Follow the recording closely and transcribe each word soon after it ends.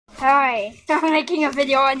Hi, I'm making a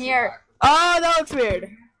video on here. Oh, that looks weird.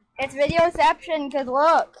 It's Videoception, cause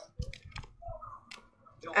look.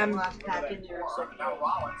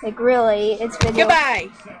 Like really, it's video. Goodbye.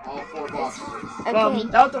 Okay. Well,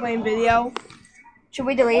 that was the lame video. Should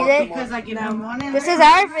we delete it? Because I give them one in This is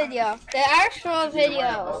our video. The actual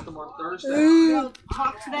video. You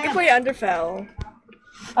can play Underfell.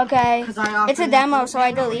 Okay. It's a demo, so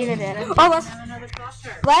I deleted it. Oh,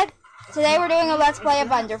 today we're doing a Let's Play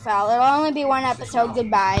of Underfell. It'll only be one episode.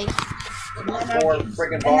 Goodbye. And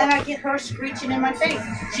then I get her screeching in my face.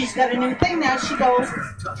 She's got a new thing now. She goes in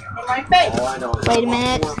my face. Wait a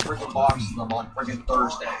minute.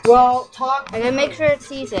 Well, talk. I gotta make sure it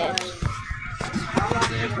sees it.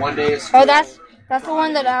 One day is Oh, that's the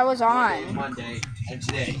one that I was on. Monday and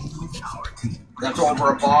today. That's over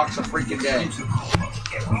a box a freaking day.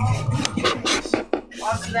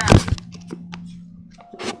 What's that?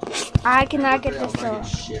 I cannot get this to.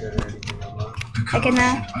 I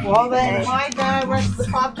cannot. Well, then why did I rest the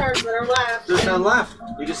Pop-Tarts that are left? There's none left.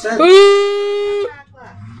 You just said. And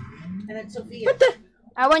it's Sophia.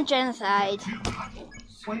 I want genocide. More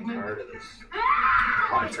than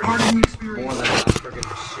freaking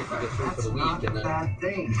shit you get through for the week, and then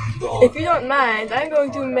If you don't mind, I'm going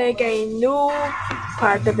to make a new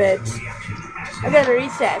part of it. I'm gonna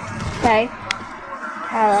reset. Okay.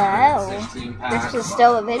 Hello. 16 This packs. is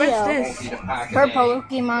still a video. What's this? Eat a pack a For day.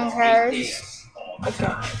 Pokemon cards.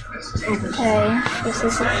 Okay. Okay. This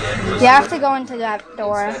is. You have to go into that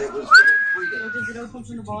door. It was freaking 3 days. It opens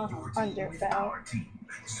from the bottom. Underfell.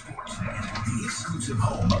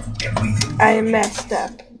 I messed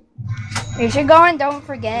up. You should go and don't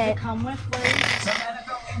forget. Come with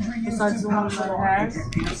besides the one that it has.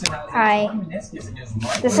 Hi.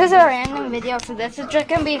 This is a random video, so this is just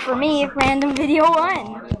gonna be for me, random video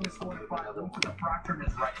 1.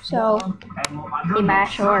 So, be my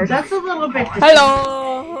short. That's a little bit.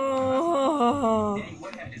 Hello.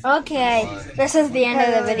 Okay, this is the end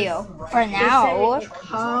of the video. For now, It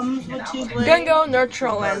comes with 2 blades. Gonna go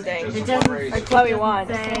neutral ending. It doesn't Like Chloe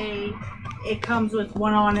wants. say it comes with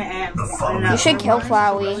one on the end. you should kill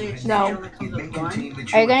Flowey. No.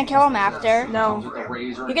 Are you gonna kill him after? No. The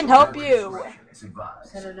razor. He can help you.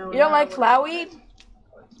 You don't like Flowey?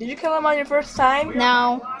 Did you kill him on your first time?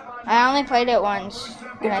 No, I only played it once.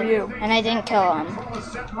 Good for you. And I didn't kill him.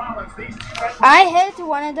 I hit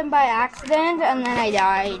one of them by accident and then I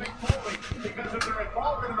died.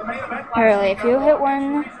 Harley, if you hit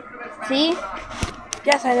one, see?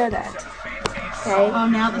 Yes, I know that. Okay. Oh,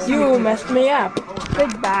 now this You messed me up.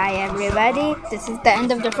 Goodbye, everybody. This is the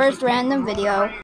end of the first random video.